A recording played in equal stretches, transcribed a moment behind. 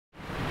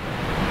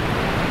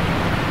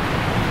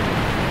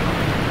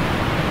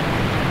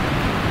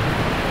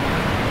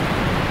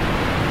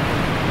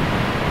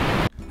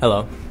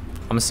Hello,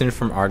 I'm a student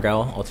from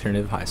Argyle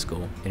Alternative High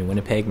School in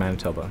Winnipeg,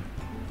 Manitoba.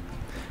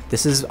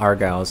 This is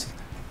Argyle's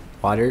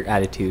Water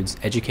Attitudes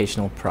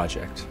Educational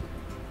Project.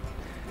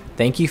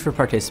 Thank you for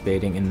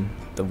participating in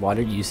the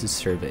Water Uses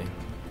Survey.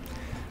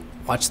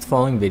 Watch the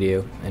following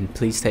video and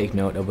please take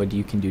note of what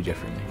you can do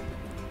differently.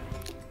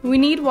 We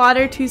need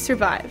water to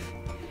survive.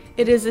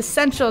 It is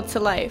essential to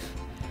life.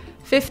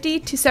 50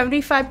 to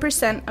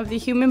 75% of the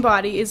human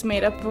body is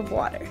made up of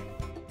water.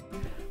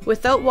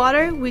 Without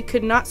water, we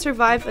could not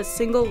survive a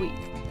single week.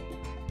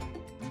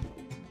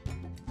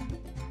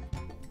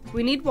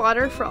 We need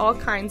water for all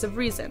kinds of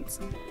reasons.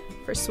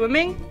 For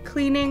swimming,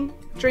 cleaning,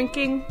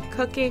 drinking,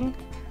 cooking,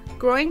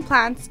 growing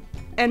plants,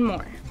 and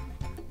more.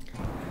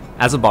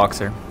 As a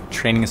boxer,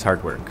 training is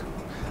hard work,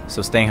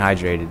 so staying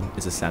hydrated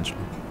is essential.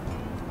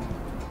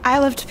 I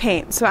love to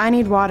paint, so I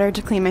need water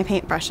to clean my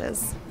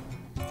paintbrushes.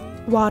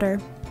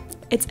 Water.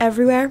 It's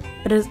everywhere,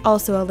 but it is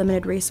also a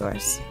limited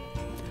resource.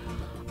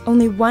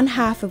 Only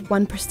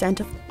 1/2%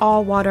 of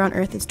all water on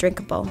Earth is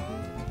drinkable.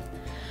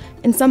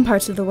 In some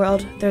parts of the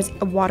world, there's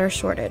a water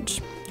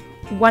shortage.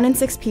 1 in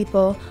 6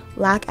 people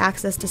lack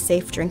access to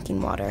safe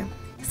drinking water.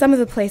 Some of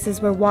the places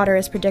where water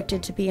is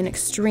predicted to be an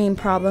extreme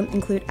problem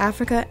include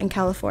Africa and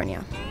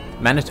California.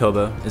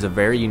 Manitoba is a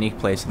very unique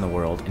place in the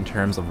world in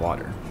terms of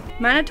water.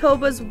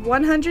 Manitoba's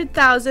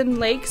 100,000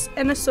 lakes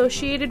and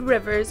associated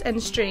rivers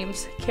and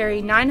streams carry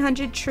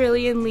 900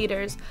 trillion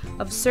liters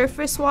of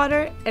surface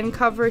water and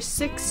cover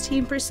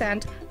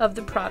 16% of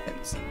the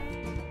province.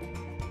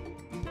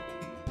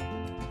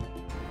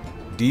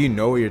 Do you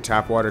know where your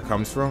tap water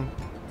comes from?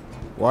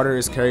 Water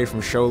is carried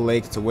from Shoal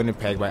Lake to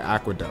Winnipeg by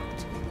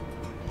aqueduct.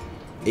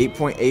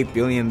 8.8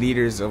 billion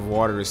liters of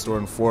water is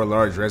stored in 4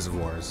 large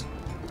reservoirs.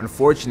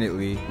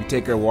 Unfortunately, we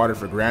take our water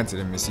for granted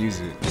and misuse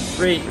it.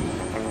 3,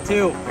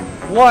 2,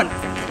 1.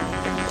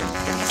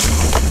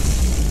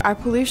 Our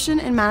pollution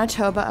in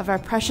Manitoba of our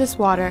precious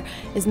water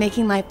is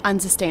making life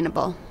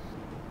unsustainable.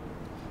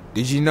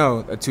 Did you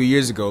know that 2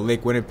 years ago,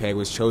 Lake Winnipeg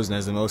was chosen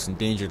as the most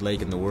endangered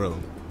lake in the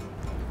world?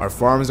 Our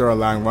farms are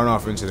allowing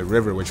runoff into the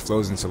river which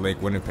flows into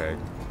Lake Winnipeg.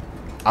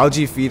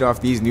 Algae feed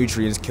off these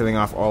nutrients, killing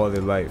off all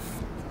other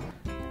life.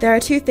 There are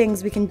 2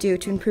 things we can do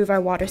to improve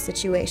our water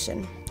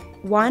situation.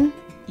 1,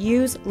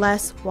 use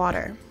less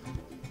water.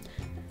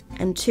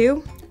 And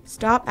 2,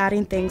 stop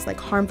adding things like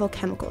harmful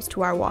chemicals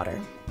to our water.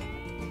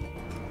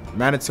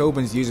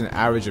 Manitobans use an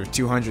average of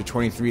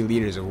 223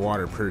 liters of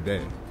water per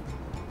day.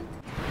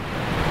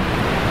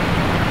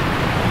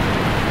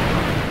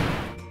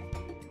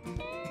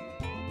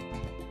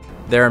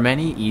 There are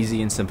many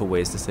easy and simple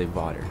ways to save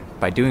water.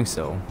 By doing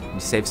so, you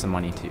save some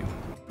money too.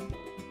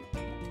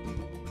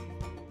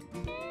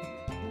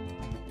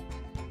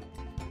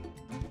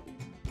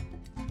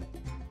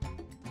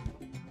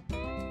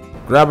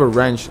 Grab a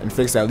wrench and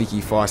fix that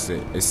leaky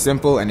faucet. It's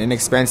simple and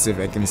inexpensive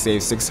and can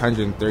save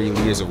 630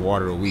 liters of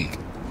water a week.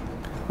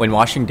 When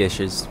washing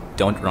dishes,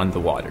 don't run the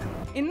water.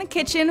 In the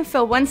kitchen,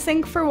 fill one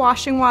sink for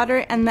washing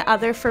water and the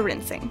other for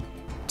rinsing.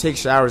 Take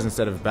showers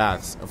instead of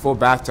baths. A full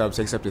bathtub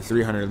takes up to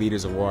 300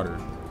 liters of water.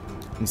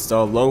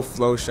 Install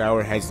low-flow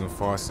shower heads and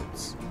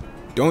faucets.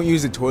 Don't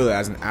use the toilet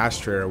as an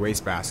ashtray or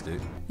wastebasket.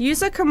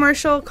 Use a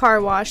commercial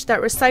car wash that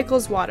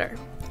recycles water.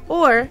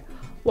 Or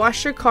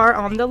wash your car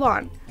on the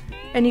lawn,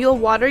 and you'll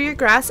water your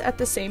grass at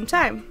the same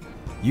time.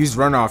 Use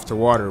runoff to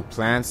water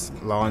plants,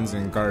 lawns,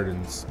 and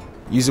gardens.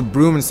 Use a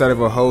broom instead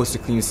of a hose to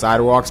clean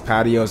sidewalks,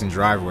 patios, and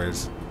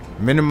driveways.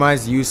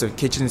 Minimize the use of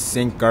kitchen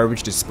sink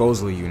garbage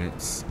disposal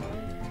units.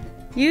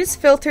 Use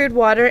filtered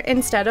water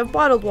instead of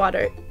bottled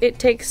water. It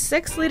takes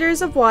 6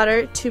 liters of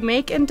water to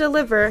make and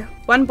deliver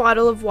 1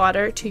 bottle of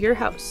water to your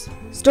house.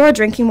 Store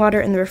drinking water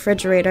in the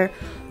refrigerator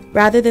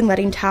rather than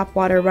letting tap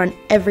water run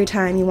every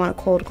time you want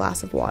a cold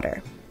glass of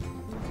water.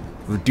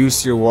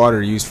 Reduce your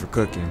water use for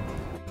cooking.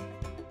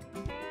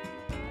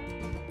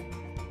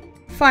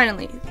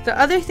 Finally, the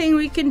other thing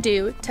we can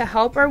do to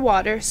help our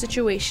water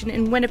situation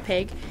in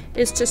Winnipeg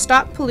is to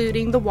stop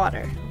polluting the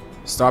water.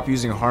 Stop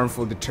using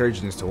harmful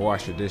detergents to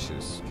wash your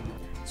dishes.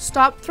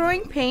 Stop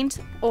throwing paint,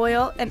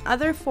 oil, and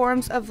other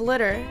forms of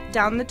litter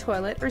down the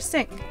toilet or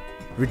sink.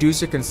 Reduce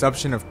your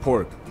consumption of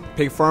pork.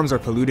 Pig farms are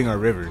polluting our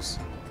rivers.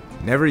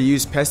 Never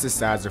use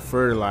pesticides or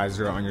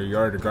fertilizer on your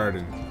yard or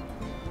garden.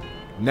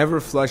 Never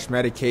flush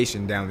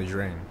medication down the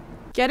drain.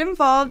 Get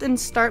involved and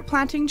start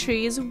planting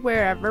trees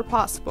wherever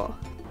possible.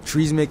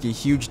 Trees make a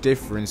huge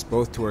difference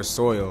both to our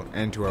soil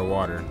and to our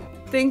water.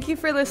 Thank you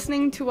for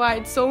listening to why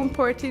it's so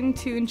important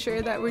to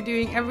ensure that we're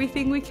doing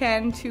everything we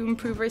can to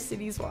improve our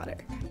city's water.